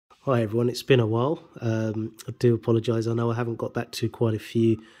Hi everyone, it's been a while. I do apologise. I know I haven't got back to quite a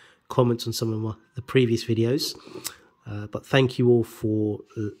few comments on some of the previous videos, but thank you all for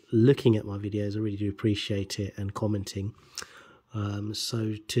looking at my videos. I really do appreciate it, and commenting.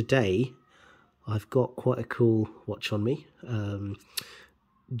 So today I've got quite a cool watch on me.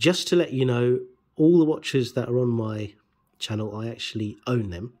 Just to let you know, all the watches that are on my channel, I actually own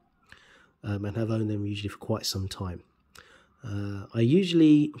them, and have owned them usually for quite some time.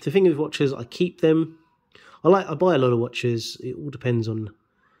 The thing with watches, I keep them. I buy a lot of watches. It all depends on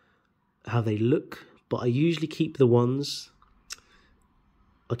how they look, but I usually keep the ones.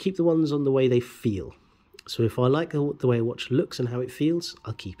 I keep the ones on the way they feel. So if I like the way a watch looks and how it feels,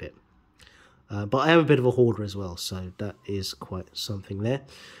 I'll keep it. But I am a bit of a hoarder as well, so that is quite something there.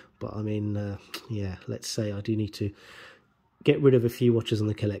 But I mean, yeah, let's say I do need to get rid of a few watches on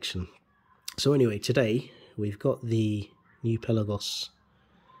the collection. So anyway, today we've got the new Pelagos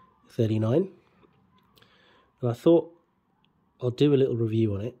 39, and I thought I'll do a little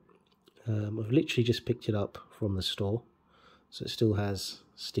review on it. I've literally just picked it up from the store, so it still has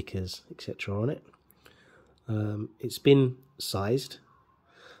stickers etc on it. It's been sized,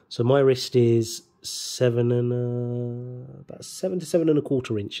 so my wrist is about 7 to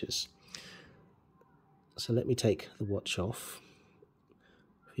 7.25 inches. So let me take the watch off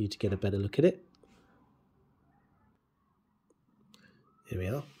for you to get a better look at it. Here we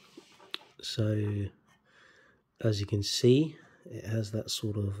are. So as you can see, it has that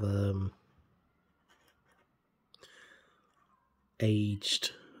sort of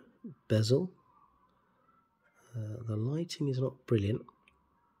aged bezel. The lighting is not brilliant.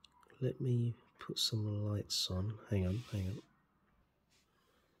 Let me put some lights on. Hang on.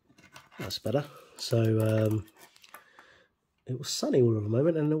 That's better. So it was sunny all of a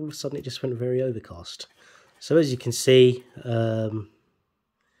moment, and all of a sudden it just went very overcast. So as you can see,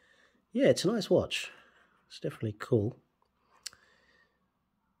 yeah, it's a nice watch. It's definitely cool.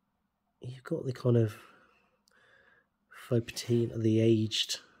 You've got the kind of faux patina, the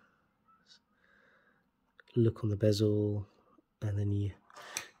aged look on the bezel, and then you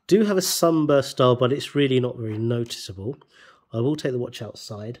do have a sunburst style, but it's really not very noticeable. I will take the watch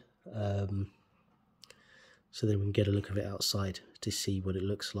outside, so then we can get a look of it outside to see what it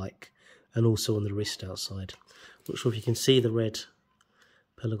looks like, and also on the wrist outside. Not sure if you can see the red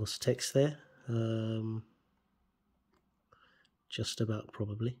Pelagos text there. Just about,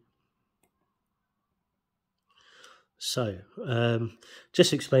 probably. So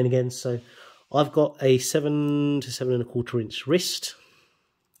just to explain again, so I've got a 7 to 7.25 inch wrist,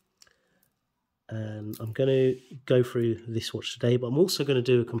 and I'm going to go through this watch today, but I'm also going to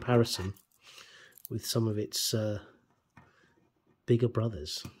do a comparison with some of its bigger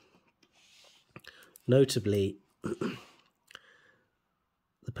brothers, notably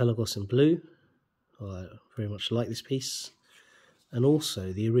the Pelagos in blue. I very much like this piece, and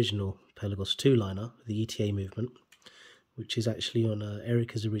also the original Pelagos 2-liner, the ETA movement, which is actually on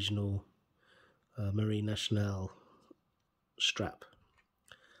Erica's original Marine National strap.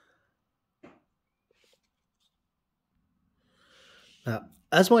 Now,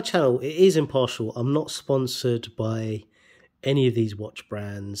 as my channel, it is impartial. I'm not sponsored by any of these watch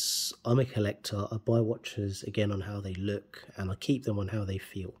brands. I'm a collector. I buy watches again on how they look, and I keep them on how they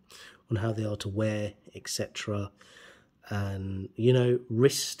feel, on how they are to wear, etc. And you know,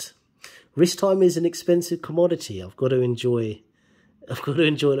 wrist time is an expensive commodity. I've got to enjoy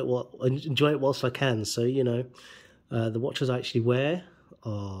it whilst I can. So you know, the watches I actually wear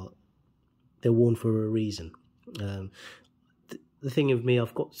they're worn for a reason. The thing of me,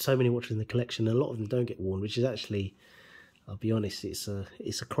 I've got so many watches in the collection, and a lot of them don't get worn, which is actually, I'll be honest, it's a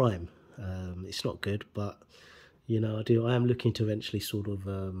crime. It's not good, but you know, I am looking to eventually sort of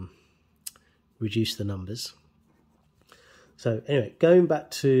reduce the numbers. So anyway, going back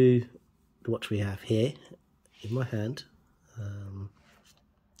to the watch we have here in my hand,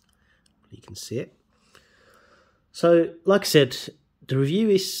 you can see it. So like I said, the review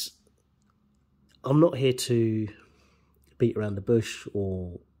is, I'm not here to beat around the bush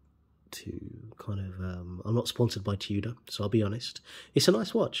or to kind of I'm not sponsored by Tudor, so I'll be honest, it's a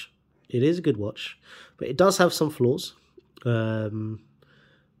nice watch. It is a good watch, but it does have some flaws,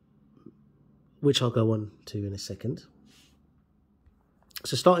 which I'll go on to in a second.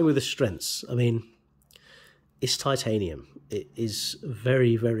 So starting with the strengths, I mean, it's titanium. It is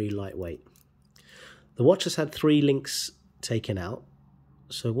very, very lightweight. The watch has had 3 links taken out,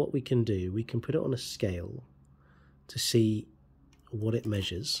 so what we can do, we can put it on a scale to see what it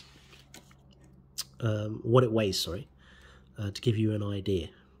measures, what it weighs, sorry, to give you an idea.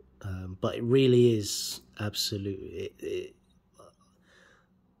 But it really is absolutely,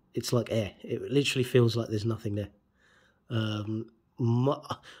 it's like air. It literally feels like there's nothing there.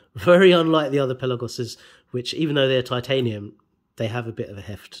 Very unlike the other Pelagoses, which even though they're titanium, they have a bit of a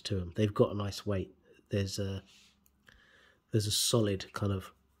heft to them. They've got a nice weight. There's a solid kind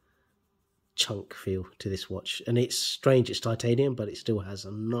of chunk feel to this watch, and it's strange. It's titanium, but it still has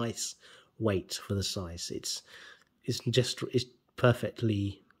a nice weight for the size. It's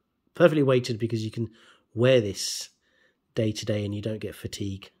perfectly weighted, because you can wear this day to day and you don't get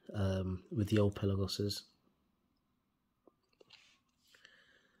fatigue with the old Pelagoses.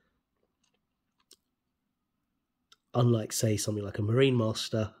 Unlike, say, something like a Marine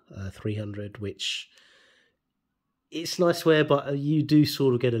Master 300, which it's nice wear, but you do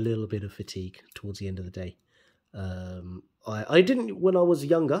sort of get a little bit of fatigue towards the end of the day. I didn't when I was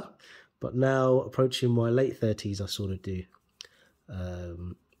younger, but now approaching my late 30s, I sort of do.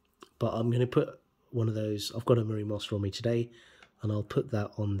 But I'm going to put one of those. I've got a Marine Master on me today, and I'll put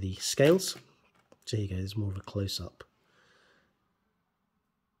that on the scales. So here you go. There's more of a close-up.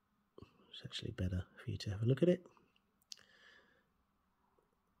 It's actually better for you to have a look at it.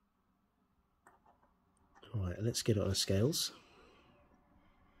 All right, let's get it on the scales.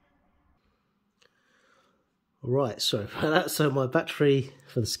 All right, so my battery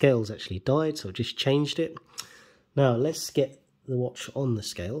for the scales actually died, so I just changed it. Now let's get the watch on the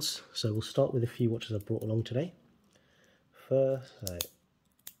scales. So we'll start with a few watches I've brought along today. First,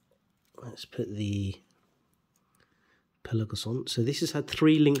 let's put the Pelagos on. So this has had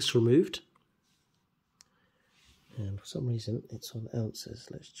 3 links removed, and for some reason it's on ounces.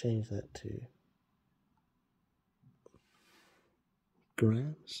 Let's change that to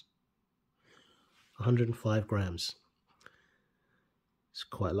grams. 105 grams. It's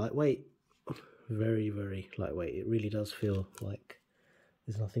quite lightweight. Very, very lightweight. It really does feel like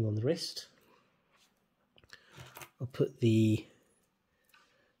there's nothing on the wrist. I'll put the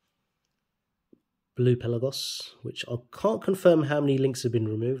Blue Pelagos, which I can't confirm how many links have been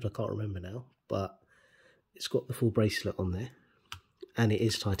removed. I can't remember now, but it's got the full bracelet on there, and it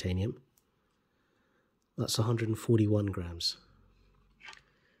is titanium. That's 141 grams.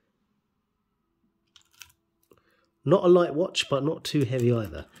 Not a light watch, but not too heavy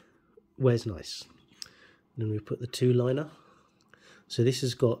either. Wears nice. And then we put the 2 liner. So this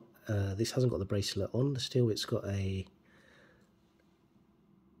has got this hasn't got the bracelet on. Still, it's got a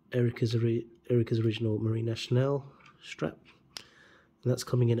Erica's original Marine National strap, and that's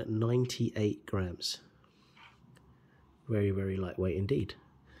coming in at 98 grams. Very, very lightweight indeed.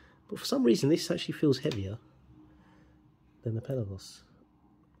 But for some reason, this actually feels heavier than the Pelagos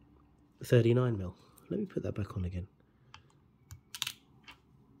 39mm. Let me put that back on again.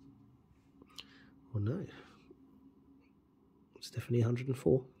 Oh no, it's definitely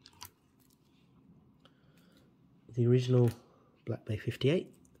 104. The original Black Bay 58.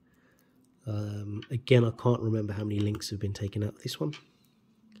 Again, I can't remember how many links have been taken out of this one.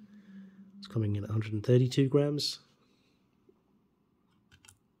 It's coming in at 132 grams.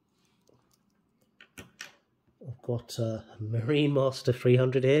 I've got a Marine Master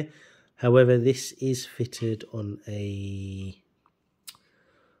 300 here. However, this is fitted on a,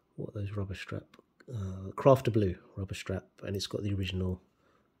 what are those rubber strap? Crafter Blue rubber strap, and it's got the original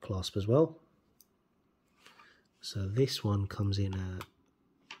clasp as well. So this one comes in at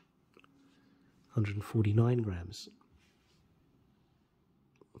 149 grams.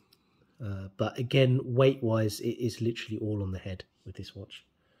 But again, weight-wise, it is literally all on the head with this watch.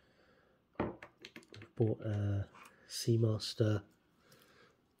 I've bought a Seamaster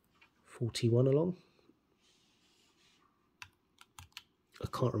 41 along. I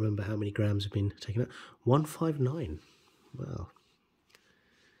can't remember how many grams have been taken out. 159. Wow.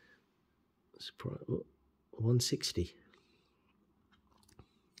 160.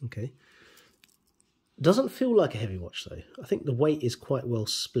 Okay. Doesn't feel like a heavy watch though. I think the weight is quite well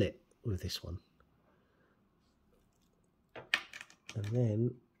split with this one. And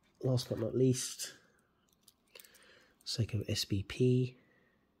then, last but not least, Seiko SBP.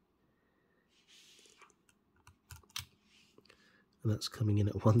 And that's coming in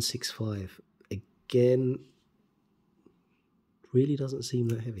at 165. Again, really doesn't seem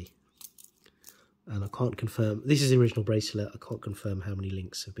that heavy. And I can't confirm, this is the original bracelet, I can't confirm how many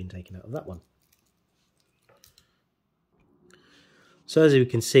links have been taken out of that one. So as you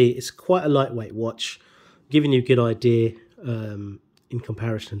can see, it's quite a lightweight watch, giving you a good idea in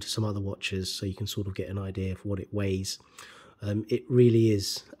comparison to some other watches, so you can sort of get an idea of what it weighs. It really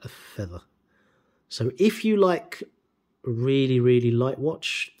is a feather. So if you like a really, really light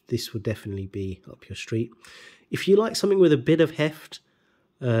watch, this would definitely be up your street. If you like something with a bit of heft,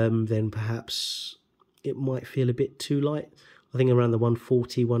 then perhaps it might feel a bit too light. I think around the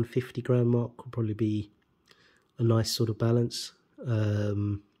 140, 150 gram mark would probably be a nice sort of balance.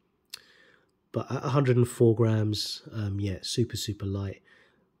 But at 104 grams, yeah, super, super light.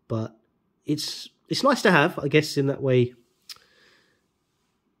 But it's nice to have, I guess, in that way.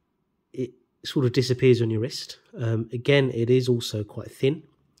 It sort of disappears on your wrist. Again, it is also quite thin.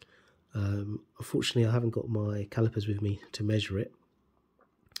 Unfortunately, I haven't got my calipers with me to measure it.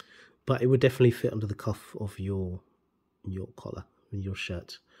 But it would definitely fit under the cuff of your collar and your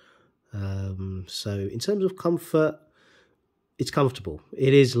shirt. So in terms of comfort, it's comfortable.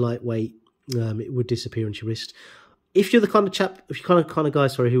 It is lightweight. It would disappear on your wrist. If you're the kind of chap, if you're kind of guy,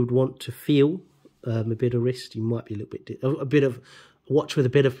 sorry, who would want to feel a bit of wrist, you might be a bit of watch with a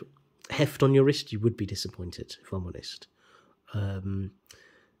bit of heft on your wrist. You would be disappointed, if I'm honest. And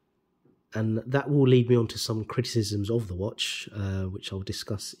that will lead me on to some criticisms of the watch, which I'll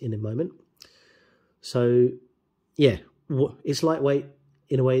discuss in a moment. So, yeah, it's lightweight.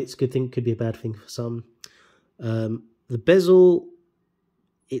 In a way, it's a good thing. Could be a bad thing for some. The bezel,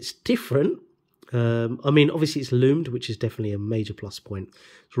 it's different. I mean, obviously it's loomed, which is definitely a major plus point.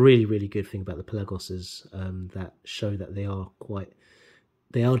 It's a really, really good thing about the Pelagoses that show that they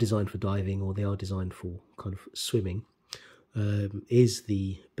are designed for diving, or they are designed for kind of swimming, is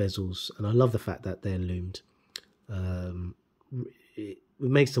the bezels. And I love the fact that they're loomed. It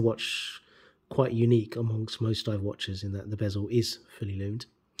makes the watch quite unique amongst most dive watches in that the bezel is fully loomed.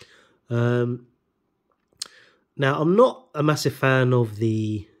 Now, I'm not a massive fan of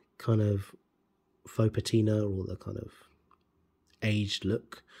the kind of faux patina or the kind of aged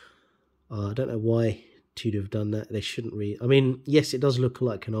look. I don't know why Tudor have done that. They shouldn't really. I mean, yes, it does look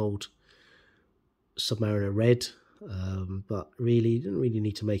like an old Submariner red, but really, you didn't really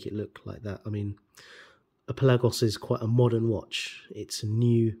need to make it look like that. I mean, a Pelagos is quite a modern watch. It's a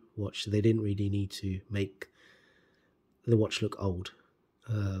new watch, so they didn't really need to make the watch look old,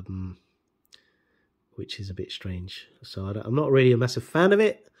 which is a bit strange. So I'm not really a massive fan of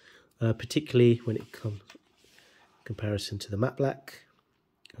it. Particularly when it comes comparison to the matte black.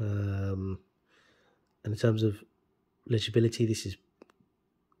 And in terms of legibility, this is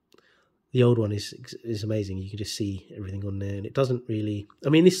the old one is amazing. You can just see everything on there, and it doesn't really. I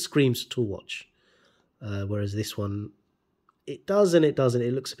mean, this screams tool watch, whereas this one, it does and it doesn't.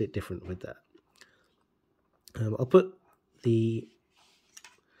 It looks a bit different with that. I'll put the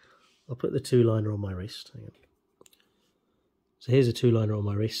two-liner on my wrist. Hang on. So here's a two-liner on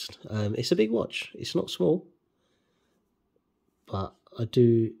my wrist. It's a big watch. It's not small, but I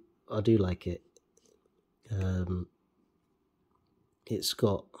do like it. It's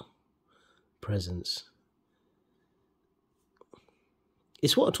got presence.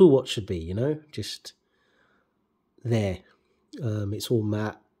 It's what a tool watch should be, you know, just there. It's all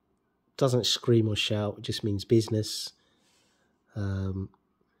matte. Doesn't scream or shout. It just means business.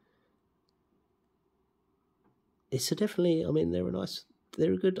 It's a definitely, I mean,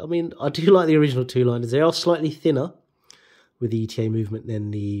 they're good. I mean, I do like the original two-liners. They are slightly thinner with the ETA movement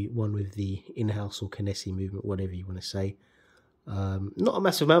than the one with the in-house or Kinesi movement, whatever you want to say. Not a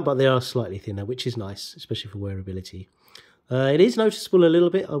massive amount, but they are slightly thinner, which is nice, especially for wearability. It is noticeable a little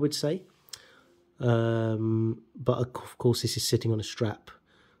bit, I would say. But of course, this is sitting on a strap,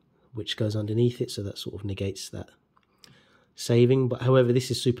 which goes underneath it, so that sort of negates that saving. But however, this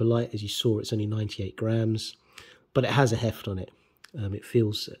is super light. As you saw, it's only 98 grams. But it has a heft on it. It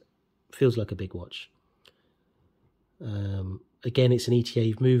feels like a big watch. Again, it's an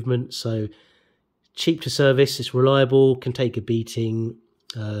ETA movement, so cheap to service. It's reliable, can take a beating.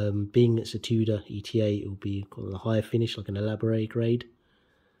 Being it's a Tudor ETA, it will be on a higher finish, like an elaborate grade.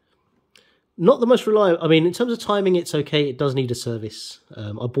 Not the most reliable. I mean, in terms of timing, it's okay. It does need a service.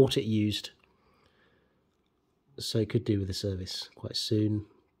 I bought it used, so it could do with a service quite soon.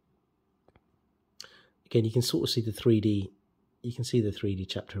 Again, you can sort of see the 3D. You can see the 3D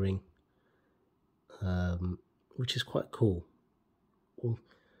chapter ring, which is quite cool. Well,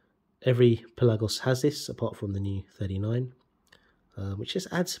 every Pelagos has this, apart from the new 39, which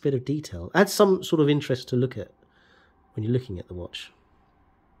just adds a bit of detail, adds some sort of interest to look at when you're looking at the watch.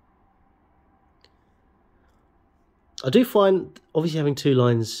 I do find, obviously, having two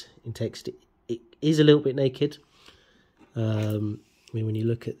lines in text, it is a little bit naked. I mean, when you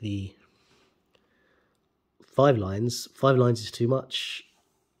look at the 5 lines is too much.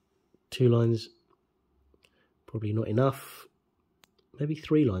 2 lines, probably not enough. Maybe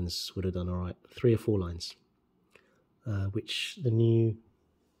 3 lines would have done all right. 3 or 4 lines, which the new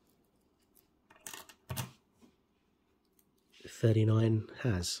 39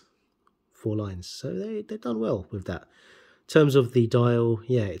 has 4 lines. So they've done well with that. In terms of the dial,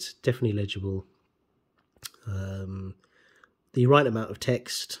 yeah, it's definitely legible. the right amount of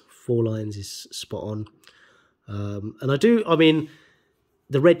text. 4 lines is spot on. And I mean,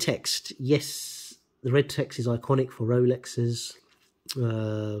 the red text, yes, the red text is iconic for Rolexes,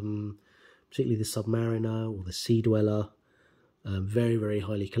 particularly the Submariner or the Sea Dweller. Very, very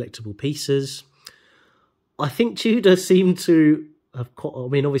highly collectible pieces. I think Tudor seem to have, I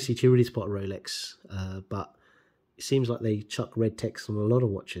mean, obviously Tudor is part of Rolex, but it seems like they chuck red text on a lot of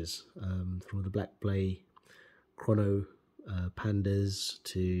watches, from the Black Bay Chrono Pandas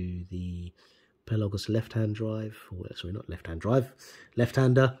to the Pelagos left-hand drive, or sorry, not left-hand drive,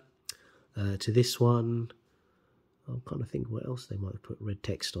 left-hander, to this one. I'm kind of thinking what else they might have put red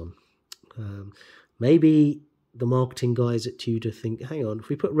text on. Maybe the marketing guys at Tudor think, hang on, if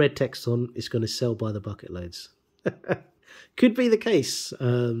we put red text on, it's going to sell by the bucket loads. Could be the case,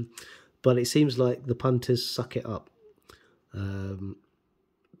 but it seems like the punters suck it up.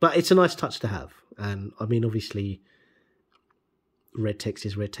 But it's a nice touch to have, and I mean, obviously, red text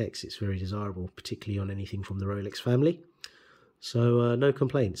is red text. It's very desirable, particularly on anything from the Rolex family. So no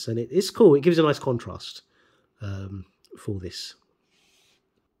complaints, and it's cool. It gives a nice contrast for this.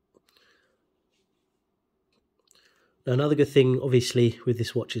 Now, another good thing, obviously, with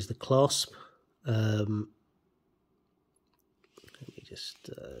this watch is the clasp. Let me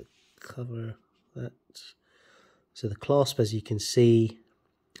just cover that. So the clasp, as you can see,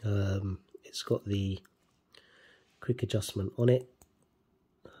 it's got the quick adjustment on it.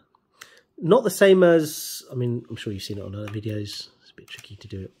 Not the same as, I mean, I'm sure you've seen it on other videos. It's a bit tricky to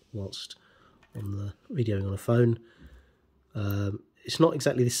do it whilst on the videoing on a phone. It's not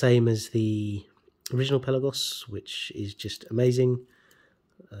exactly the same as the original Pelagos, which is just amazing.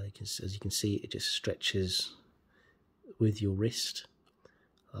 As you can see, it just stretches with your wrist.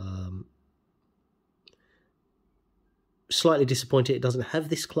 Slightly disappointed it doesn't have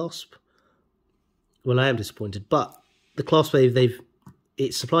this clasp. Well, I am disappointed, but the clasp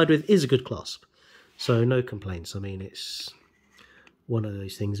it's supplied with is a good clasp, so no complaints. I mean, it's one of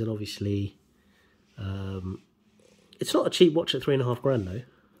those things, and obviously it's not a cheap watch at £3.5 grand though.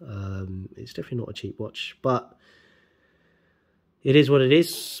 It's definitely not a cheap watch, but it is what it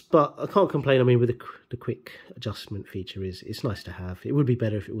is. But I can't complain. I mean, with the quick adjustment feature, it's nice to have. It would be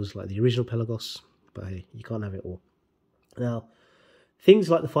better if it was like the original Pelagos, but hey, you can't have it all. Now, things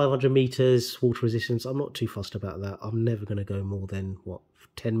like the 500 meters water resistance, I'm not too fussed about that. I'm never going to go more than, what,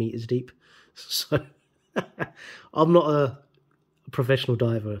 10 meters deep. So I'm not a professional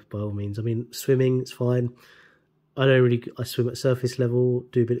diver by all means. I mean, swimming, it's fine. I swim at surface level,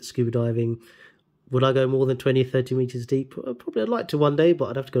 do a bit of scuba diving. Would I go more than 20 or 30 meters deep? Probably I'd like to one day, but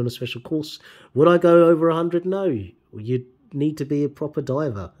I'd have to go on a special course. Would I go over 100? No. You'd need to be a proper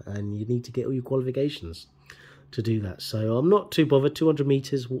diver, and you need to get all your qualifications to do that. So I'm not too bothered. 200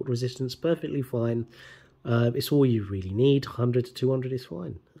 meters water resistance, perfectly fine. It's all you really need. 100 to 200 is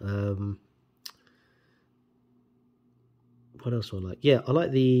fine. What else do I like? Yeah, I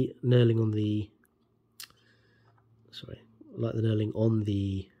like the knurling on the... Sorry. I like the knurling on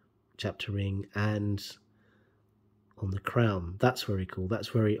the chapter ring and on the crown. That's very cool. That's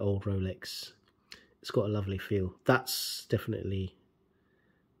very old Rolex. It's got a lovely feel. That's definitely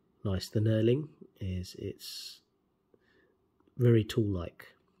nice. The knurling it's very tool-like.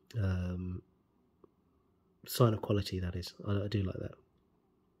 Sign of quality, that is. I do like that.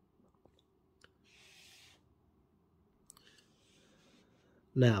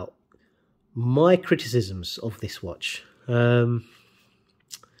 Now, my criticisms of this watch. Does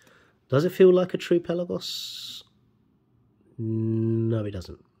it feel like a true Pelagos? No, it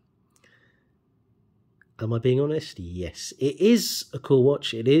doesn't. Am I being honest? Yes. It is a cool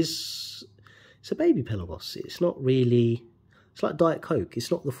watch. It's a baby Pelagos. It's not really... It's like Diet Coke.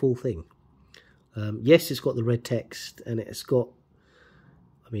 It's not the full thing. Yes, it's got the red text, and it's got,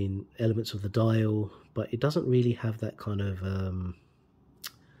 I mean, elements of the dial, but it doesn't really have that kind of...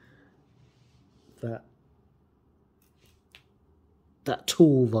 that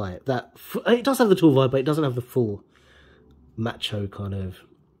tool vibe. It does have the tool vibe, but it doesn't have the full macho kind of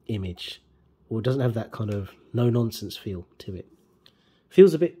image, or it doesn't have that kind of no nonsense feel to it.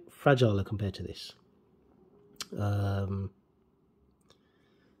 Feels a bit fragile compared to this. Or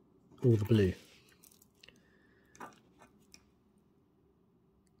the blue.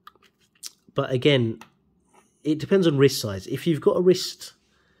 But again, it depends on wrist size. If you've got a wrist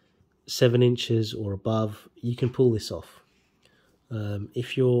 7 inches or above, you can pull this off.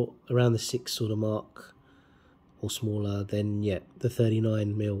 If you're around the 6 sort of mark or smaller, then yeah, the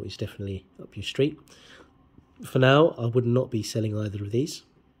 39mm is definitely up your street. For now, I would not be selling either of these.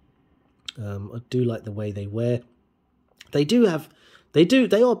 I do like the way they wear. They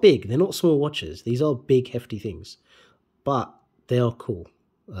are big. They're not small watches. These are big, hefty things. But they are cool.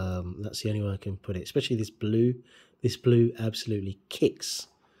 That's the only way I can put it. Especially this blue. This blue absolutely kicks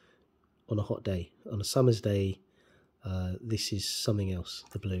on a hot day. On a summer's day, this is something else.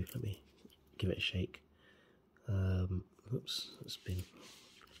 The blue. Let me give it a shake. Oops, it's been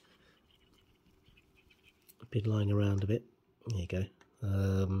lying around a bit. There you go.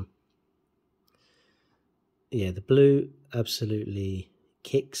 Yeah, the blue absolutely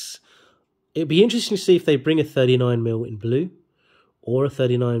kicks. It'd be interesting to see if they bring a 39mm in blue or a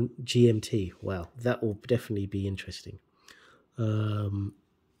 39 GMT. Wow, that will definitely be interesting.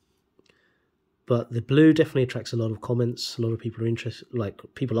 But the blue definitely attracts a lot of comments. A lot of people are interested. Like,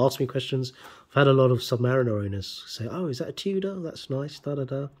 people ask me questions. I've had a lot of Submariner owners say, "Oh, is that a Tudor? That's nice." Da da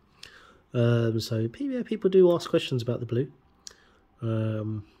da. So yeah, people do ask questions about the blue.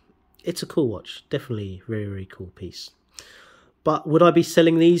 It's a cool watch. Definitely very, very cool piece. But would I be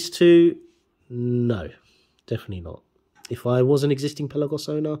selling these two? No, definitely not. If I was an existing Pelagos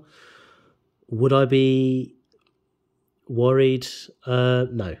owner, would I be worried?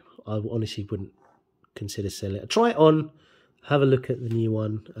 No, I honestly wouldn't consider selling it. Try it on, have a look at the new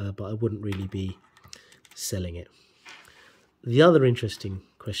one, but I wouldn't really be selling it. The other interesting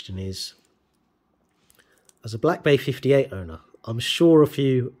question is, as a Black Bay 58 owner, I'm sure a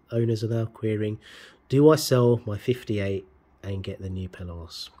few owners are now querying, do I sell my 58 and get the new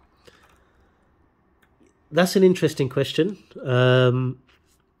Pelagos? That's an interesting question.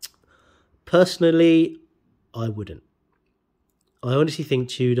 Personally, I wouldn't. I honestly think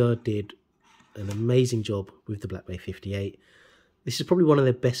Tudor did an amazing job with the Black Bay 58. This is probably one of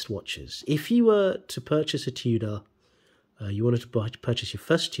their best watches. If you were to purchase a Tudor, you wanted to purchase your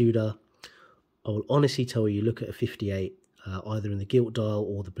first Tudor, I will honestly tell you, look at a 58, either in the gilt dial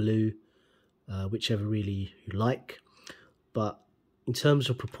or the blue, whichever really you like. But in terms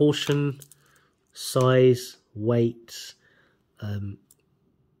of proportion, size, weight,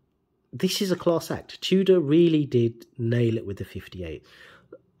 this is a class act. Tudor really did nail it with the 58.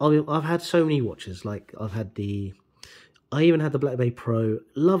 I mean, I've had so many watches. Like, I even had the Black Bay Pro.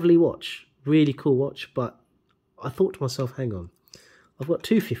 Lovely watch, really cool watch. But I thought to myself, hang on, I've got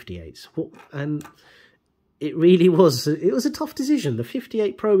two 58s. And it really was. It was a tough decision. The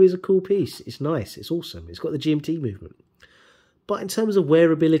 58 Pro is a cool piece. It's nice. It's awesome. It's got the GMT movement. But in terms of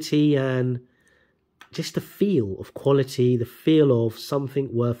wearability and just the feel of quality, the feel of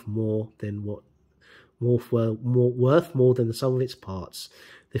something worth more than worth more than the sum of its parts,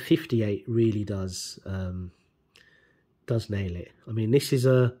 the 58 really does nail it. I mean, this is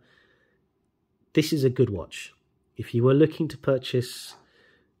a good watch. If you were looking to purchase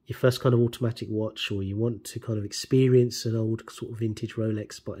your first kind of automatic watch, or you want to kind of experience an old sort of vintage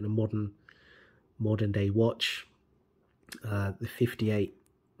Rolex but in a modern day watch, the 58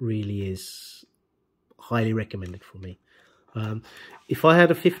 really is highly recommended for me. If I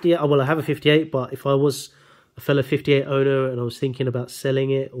had a 58, well, I have a 58, but if I was a fellow 58 owner and I was thinking about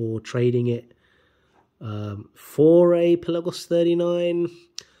selling it or trading it for a Pelagos 39,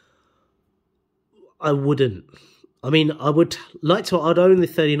 I wouldn't. I mean, I'd own the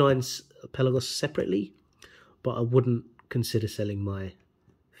 39's Pelagos separately, but I wouldn't consider selling my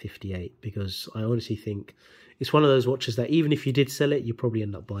 58, because I honestly think it's one of those watches that even if you did sell it, you probably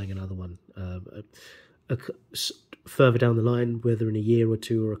end up buying another one further down the line, whether in a year or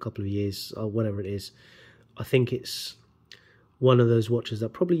two or a couple of years or whatever it is. I think it's one of those watches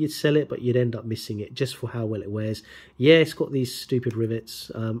that probably you'd sell it, but you'd end up missing it just for how well it wears. Yeah, it's got these stupid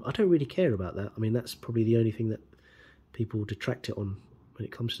rivets. I don't really care about that. I mean, that's probably the only thing that people detract it on when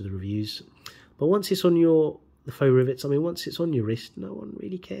it comes to the reviews. But once it's on the faux rivets, I mean, once it's on your wrist, no one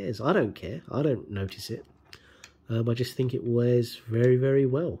really cares. I don't care. I don't notice it. I just think it wears very, very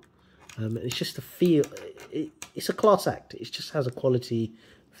well. It's just a feel. It's a class act. It just has a quality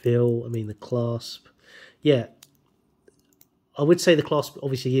feel. I mean, the clasp. Yeah, I would say the clasp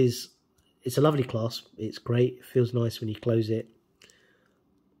obviously it's a lovely clasp. It's great. It feels nice when you close it.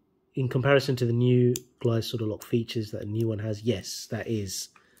 In comparison to the new glide sort of lock features that a new one has, yes, that is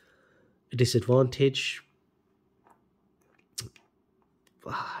a disadvantage.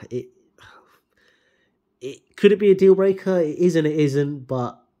 Could it be a deal breaker? It is and it isn't,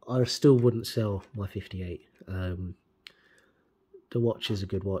 but I still wouldn't sell my 58. The watch is a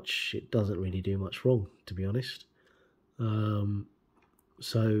good watch. It doesn't really do much wrong, to be honest.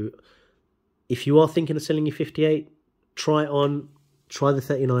 So if you are thinking of selling your 58, try it on. Try the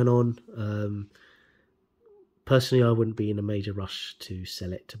 39 on. Personally, I wouldn't be in a major rush to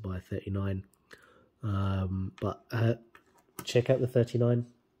sell it to buy a 39. But check out the 39.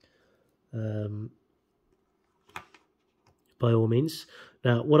 By all means.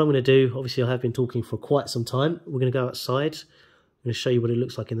 Now, what I'm going to do, obviously I have been talking for quite some time. We're going to go outside. going to show you what it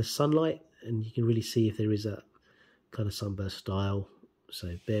looks like in the sunlight, and you can really see if there is that kind of sunburst style,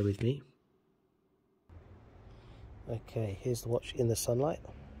 so bear with me. Okay, here's the watch in the sunlight.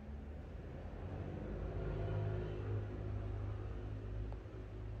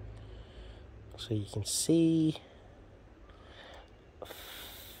 So you can see a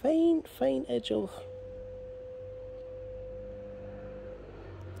faint edge of,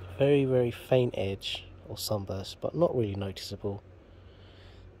 very faint edge or sunburst, but not really noticeable.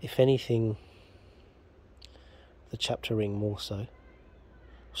 If anything, the chapter ring more so.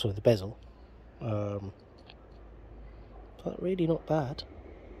 Sorry, the bezel. But really not bad.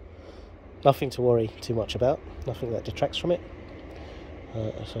 Nothing to worry too much about. Nothing that detracts from it.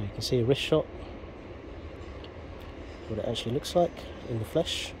 So you can see a wrist shot. What it actually looks like in the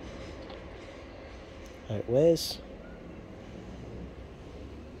flesh. How it wears.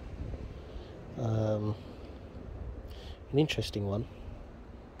 An interesting one.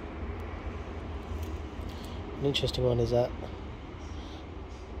 An interesting one is that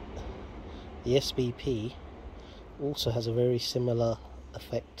the SBP also has a very similar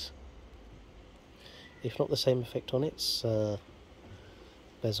effect, if not the same effect, on its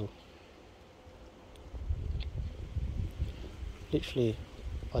bezel. Literally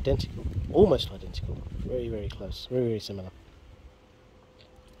identical, almost identical, very close, very similar.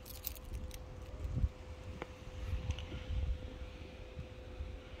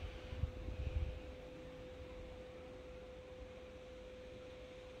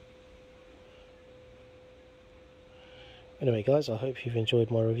 Anyway guys, I hope you've enjoyed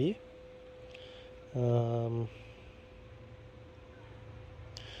my review.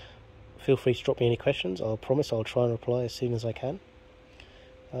 Feel free to drop me any questions. I'll promise I'll try and reply as soon as I can.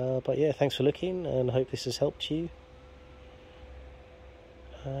 But yeah, thanks for looking, and I hope this has helped you.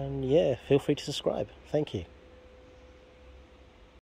 And yeah, feel free to subscribe. Thank you.